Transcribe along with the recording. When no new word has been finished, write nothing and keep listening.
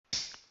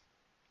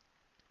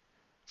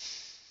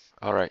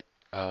Alright,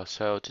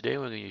 so today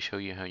we're going to show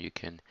you how you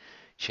can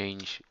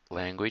change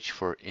language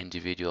for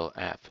individual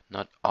app.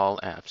 Not all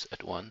apps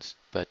at once,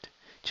 but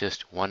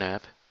just one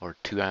app or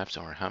two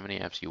apps or how many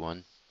apps you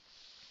want.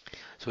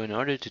 So in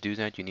order to do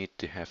that, you need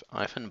to have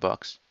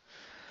iFunBox.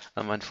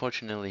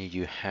 Unfortunately,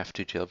 you have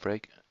to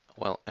jailbreak.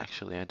 Well,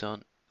 actually, I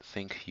don't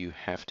think you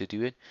have to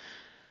do it.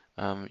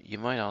 You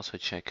might also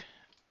check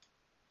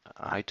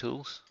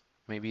iTools.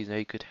 Maybe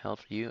they could help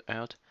you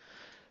out.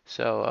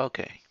 So,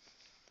 okay.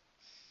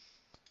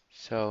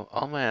 So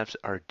all my apps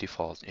are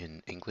default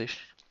in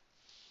English.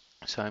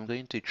 So I'm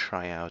going to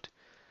try out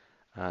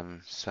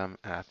some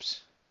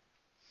apps.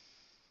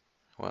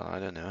 Well, I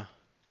don't know.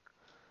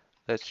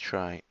 Let's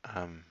try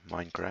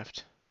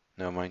Minecraft.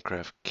 No,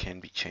 Minecraft can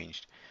be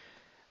changed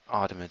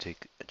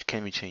automatic. It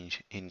can be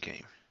changed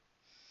in-game.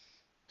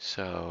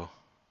 So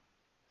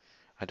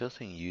I don't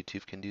think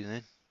YouTube can do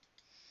that.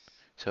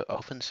 So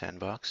open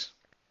sandbox,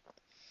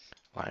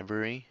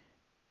 library,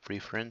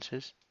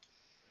 preferences.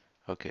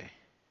 Okay.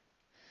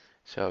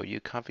 So you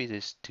copy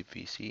this to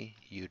PC,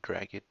 you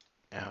drag it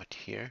out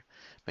here.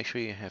 Make sure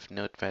you have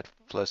Notepad++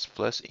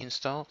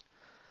 installed.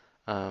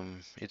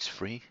 It's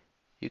free.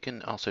 You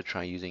can also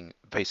try using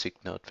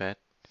basic Notepad.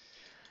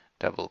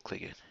 Double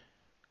click it.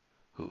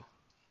 Ooh,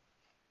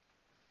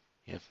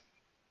 yep.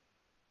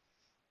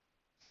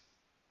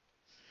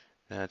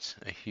 That's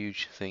a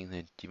huge thing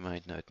that you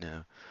might not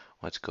know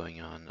what's going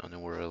on the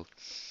world.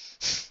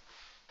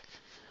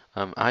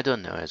 I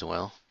don't know as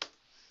well,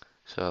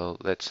 so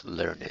let's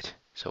learn it.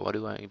 So what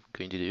I'm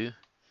going to do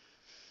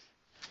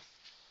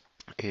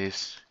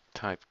is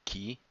type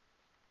key,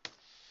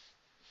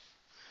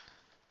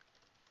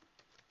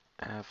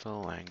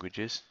 Apple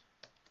languages,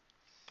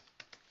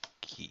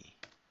 key.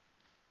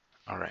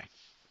 All right.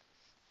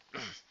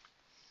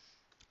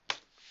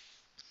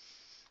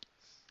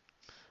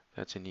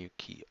 That's a new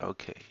key.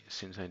 Okay,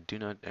 since I do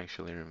not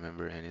actually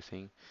remember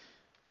anything.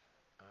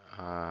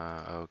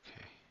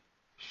 Okay.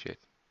 Shit.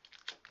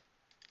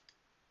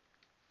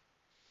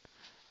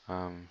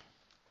 Um,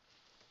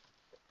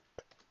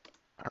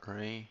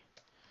 array,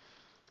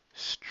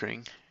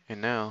 string,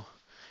 and now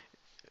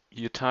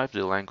you type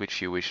the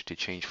language you wish to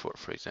change for.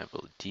 For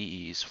example,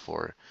 DE is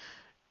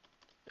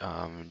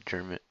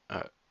German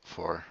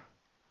for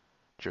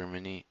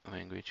Germany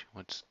language.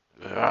 What's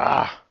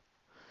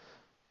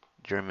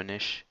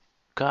Germanish?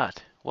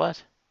 God,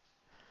 what?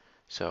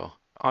 So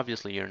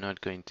obviously you're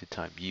not going to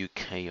type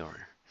UK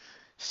or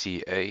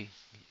CA.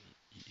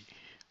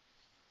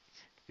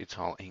 It's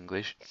all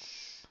English.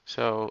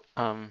 So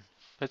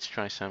let's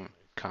try some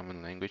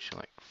common language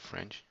like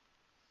French.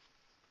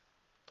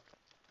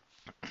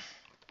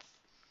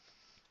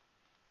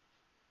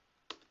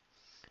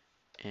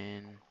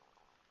 And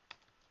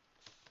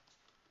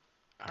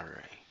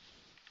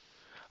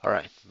all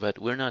right, but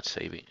we're not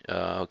saving.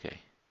 Okay,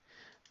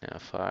 now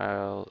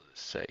file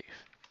save.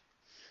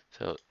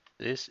 So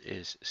this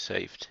is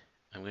saved.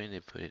 I'm going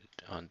to put it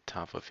on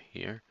top of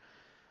here.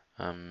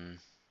 Um,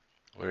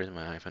 where is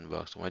my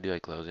iFunBox? Why do I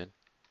close it?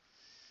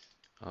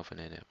 Open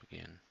it up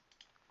again.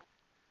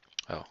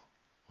 Oh,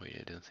 wait,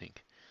 I don't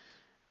think.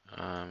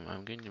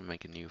 I'm going to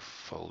make a new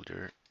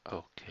folder.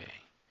 Okay,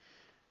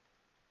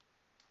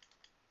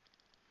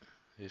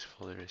 this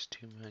folder is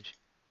too much.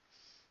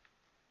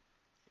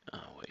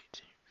 Oh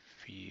wait,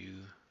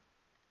 view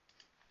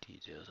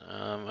details.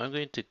 I'm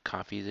going to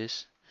copy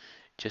this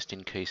just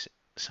in case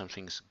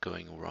something's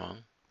going wrong.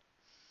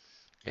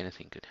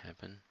 Anything could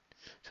happen.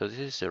 So this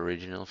is the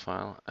original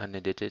file,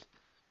 unedited.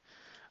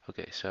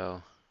 Okay,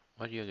 so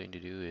what you're going to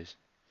do is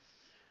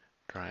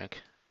drag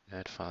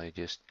that file. You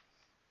just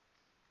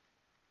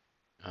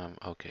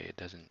okay, it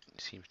doesn't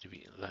seem to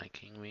be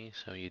liking me,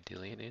 so you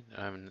delete it.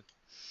 I'm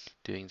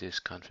doing this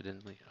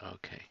confidently.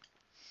 Okay,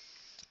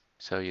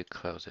 so you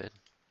close it.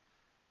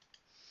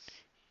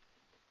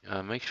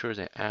 Make sure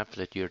the app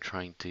that you're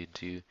trying to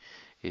do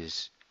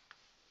is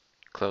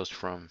closed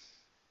from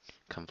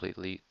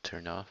completely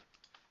turned off.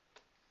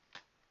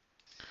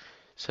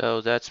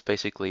 So that's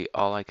basically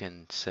all I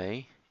can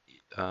say.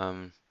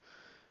 Um,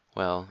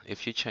 well,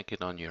 if you check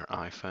it on your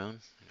iPhone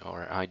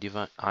or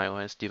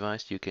iOS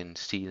device, you can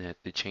see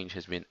that the change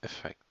has been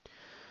effected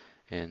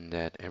and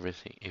that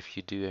everything, if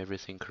you do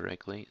everything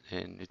correctly,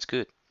 then it's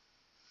good.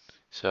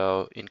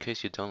 So in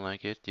case you don't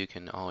like it, you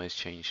can always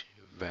change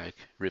back,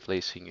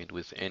 replacing it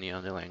with any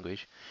other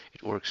language.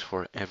 It works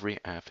for every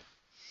app.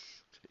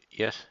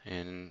 Yes,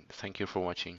 and thank you for watching.